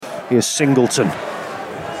Here's Singleton.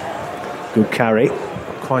 Good carry.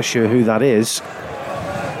 Not quite sure who that is.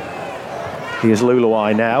 Here's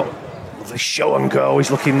Luluai now. Lovely show and go.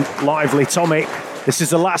 He's looking lively, Tommy. This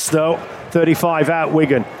is the last, though. 35 out,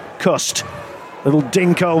 Wigan. Cust. Little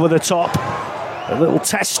dink over the top. A little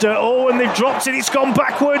tester. Oh, and they've dropped it. It's gone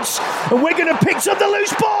backwards. And Wigan have picked up the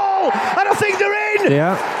loose ball. And I think they're in.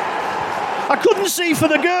 Yeah. I couldn't see for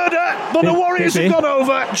the girder, but the Warriors have gone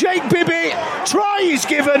over. Jake Bibby. Try is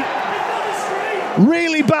given.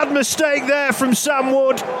 Really bad mistake there from Sam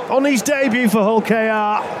Wood on his debut for Hull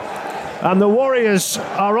KR. And the Warriors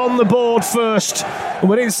are on the board first. And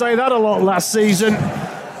we didn't say that a lot last season.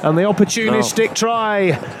 And the opportunistic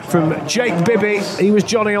try from Jake Bibby. He was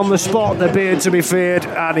Johnny on the spot, the beard to be feared,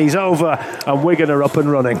 and he's over. And Wigan are up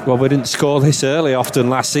and running. Well, we didn't score this early often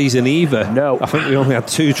last season either. No. I think we only had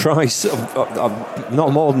 2 tries,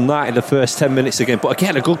 not more than that in the first 10 minutes again. But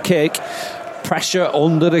again, a good kick, pressure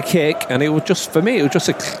under the kick, and it was just, for me, it was just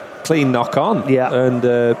a clean knock on. Yeah. And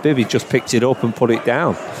Bibby just picked it up and put it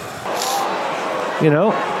down. You know,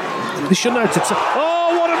 they shouldn't have to...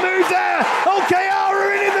 Oh, what a move there! OKR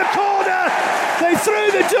are in the corner! They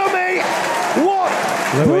threw the dummy! What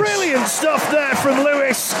Lewis. Brilliant stuff there from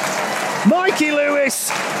Lewis. Mikey Lewis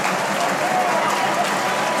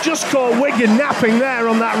just caught Wigan napping there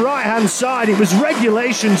on that right-hand side. It was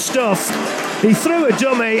regulation stuff. He threw a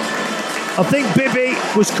dummy. I think Bibby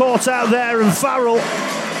was caught out there and Farrell,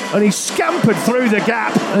 and he scampered through the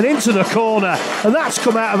gap and into the corner, and that's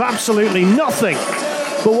come out of absolutely nothing.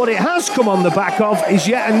 But what it has come on the back of is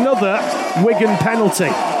yet another Wigan penalty.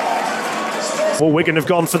 Well, Wigan have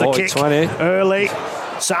gone for the kick 20. early.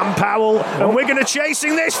 Sam Powell, and Wigan are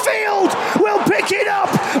chasing this. Field will pick it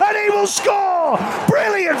up and he will score.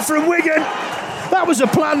 Brilliant from Wigan. That was a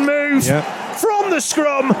planned move from the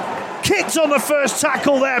scrum. Kicked on the first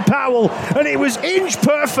tackle there, Powell, and it was inch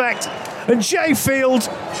perfect. And Jay Field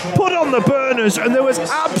put on the burners, and there was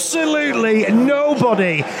absolutely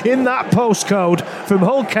nobody in that postcode from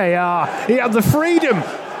Hull KR. He had the freedom,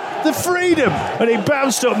 and he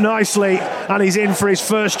bounced up nicely, and he's in for his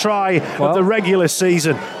first try of the regular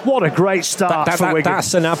season. What a great start for Wigan.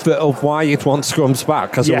 That's an advert of why you'd want scrums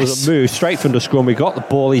back, because it was a move straight from the scrum. He got the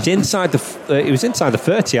ball. He's inside he was inside the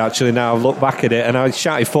 30 actually. Now I look back at it, and I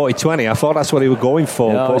shouted 40-20. I thought that's what he was going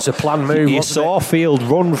for. No, it was a planned move. You saw Field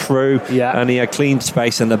run through, Yeah. and he had clean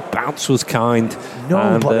space, and the bounce was kind.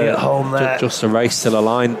 Nobody at home there. Just a race to the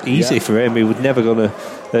line, easy for him. He was never going to.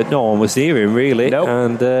 No one was near him really,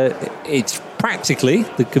 and it's practically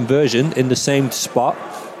the conversion in the same spot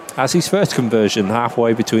as his first conversion,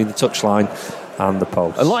 halfway between the touchline and the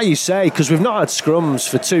post. And like you say, because we've not had scrums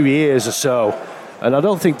for 2 years or so, and I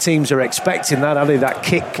don't think teams are expecting that, are they? That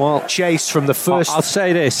kick chase from the first. I'll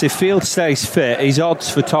say this: if Field stays fit, his odds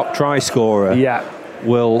for top try scorer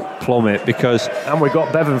will plummet, because and we've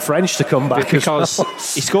got Bevan French to come back because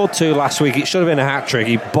he scored 2 last week. It should have been a hat trick.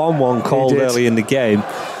 He bombed one cold early in the game.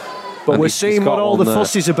 But we're seeing what all the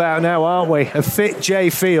fuss is about now, aren't we? A fit Jay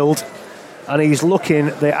Field, and he's looking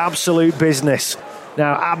the absolute business.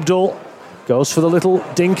 Now Abdul goes for the little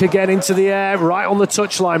dink again into the air, right on the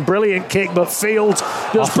touchline. Brilliant kick, but Field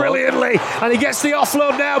does brilliantly, and he gets the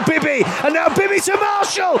offload now. Bibby, and now Bibby to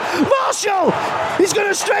Marshall. Marshall, he's going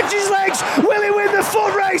to stretch his legs. Will he win the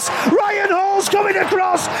foot race? Ryan Hall's coming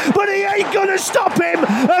across, but he ain't going to stop him.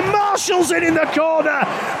 And Marshall's in the corner.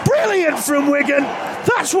 Brilliant from Wigan.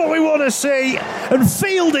 That's what we want to see. And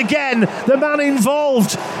Field again, the man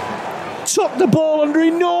involved, took the ball under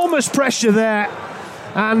enormous pressure there.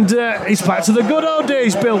 And he's back to the good old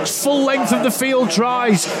days, Bill. Full length of the field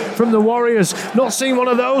tries from the Warriors. Not seen one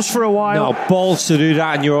of those for a while. No, balls to do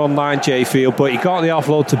that in your own line, Jay Field, but he got the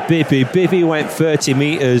offload to Bibby. Bibby went 30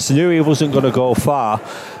 metres, knew he wasn't going to go far,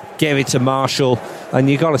 gave it to Marshall, and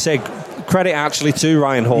you got to say credit actually to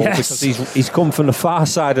Ryan Hall, because he's come from the far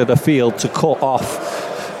side of the field to cut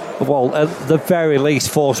off, well, at the very least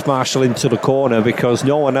force Marshall into the corner, because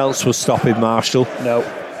no one else was stopping Marshall. No.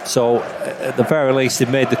 So at the very least it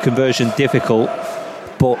made the conversion difficult,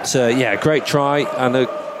 but great try and a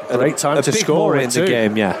great time to score in the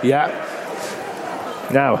game.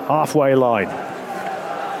 Now halfway line,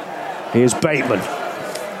 here's Bateman,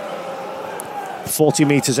 40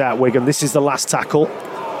 metres out Wigan. This is the last tackle.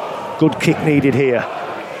 Good kick needed here.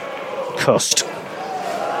 Cust,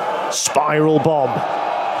 spiral bomb.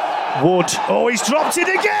 Wood, he's dropped it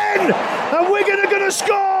again, and Wigan are going to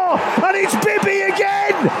score, and it's Bibby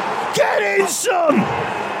again. Get in, son.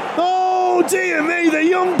 Oh dear me, the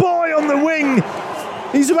young boy on the wing.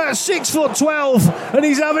 He's about 6'12", and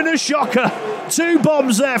he's having a shocker. 2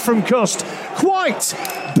 bombs there from Cust. Quite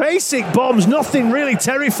basic bombs, nothing really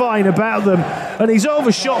terrifying about them. And he's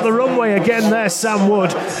overshot the runway again there, Sam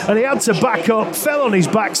Wood. And he had to back up, fell on his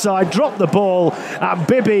backside, dropped the ball, and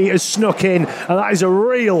Bibby has snuck in. And that is a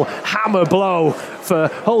real hammer blow for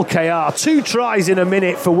Hull KR. 2 tries in a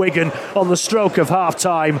minute for Wigan on the stroke of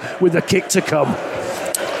half-time with the kick to come.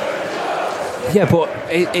 Yeah, but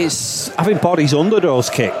it's having bodies under those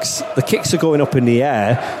kicks. The kicks are going up in the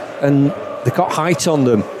air, and they've got height on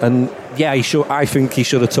them. And yeah, I think he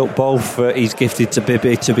should have took both. He's gifted to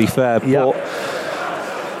Bibby, to be fair. Yep.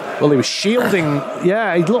 But well, he was shielding.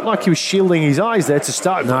 Yeah, he looked like he was shielding his eyes there to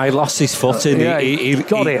start. No, he lost his footing. Yeah, he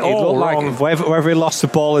got it all wrong. Like whether he lost the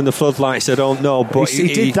ball in the floodlights, I don't know. But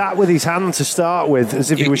he did that with his hand to start with,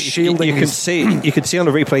 as if he was shielding. You can see on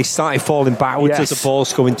the replay, he started falling backwards as the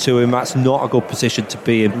ball's coming to him. That's not a good position to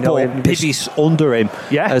be in. No, but Bibby's under him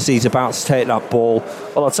as he's about to take that ball.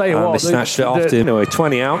 Well, I'll tell you what, he snatched it off him. Anyway,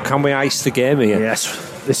 20 out. Can we ice the game here? Yes.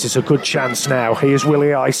 This is a good chance now. Here's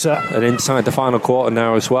Willie Iser. And inside the final quarter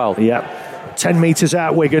now as well. Yep. 10 metres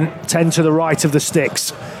out Wigan, 10 to the right of the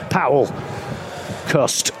sticks. Powell,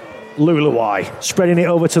 Cust, Luluwai, spreading it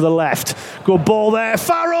over to the left. Good ball there.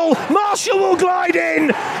 Farrell, Marshall will glide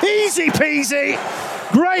in. Easy peasy.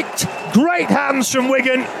 Great hands from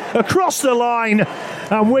Wigan across the line.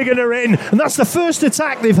 And Wigan are in. And that's the first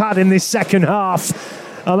attack they've had in this second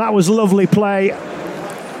half. And that was lovely play.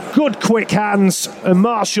 Good quick hands, and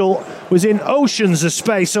Marshall was in oceans of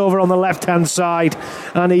space over on the left-hand side,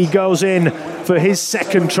 and he goes in for his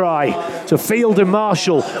second try. So Field and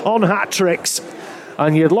Marshall on hat-tricks,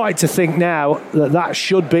 and you'd like to think now that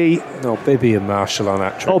should be... No, Bibby and Marshall on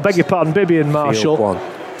hat-tricks. Oh, beg your pardon, Bibby and Marshall. Field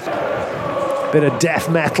one. Bit of death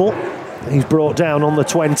metal. He's brought down on the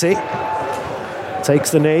 20.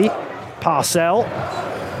 Takes the knee. Parcell.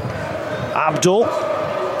 Abdul.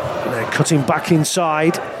 And they're cutting back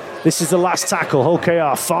inside. This is the last tackle. Hull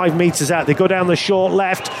KR 5 metres out. They go down the short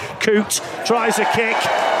left. Coote tries a kick.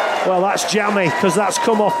 Well, that's jammy because that's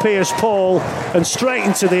come off Pierce Paul and straight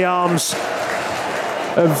into the arms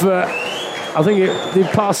of. I think did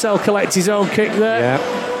Parcell collect his own kick there?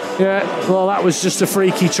 Yeah. Well, that was just a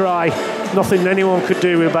freaky try. Nothing anyone could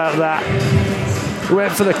do about that. He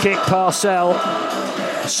went for the kick, Parcell.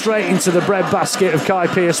 Straight into the breadbasket of Kai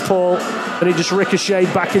Pierce-Paul, and he just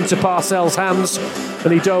ricocheted back into Parcell's hands,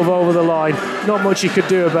 and he dove over the line. Not much he could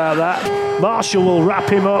do about that. Marshall will wrap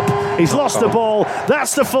him up. He's lost the ball.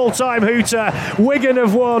 That's the full-time hooter. Wigan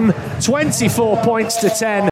have won 24 points to 10.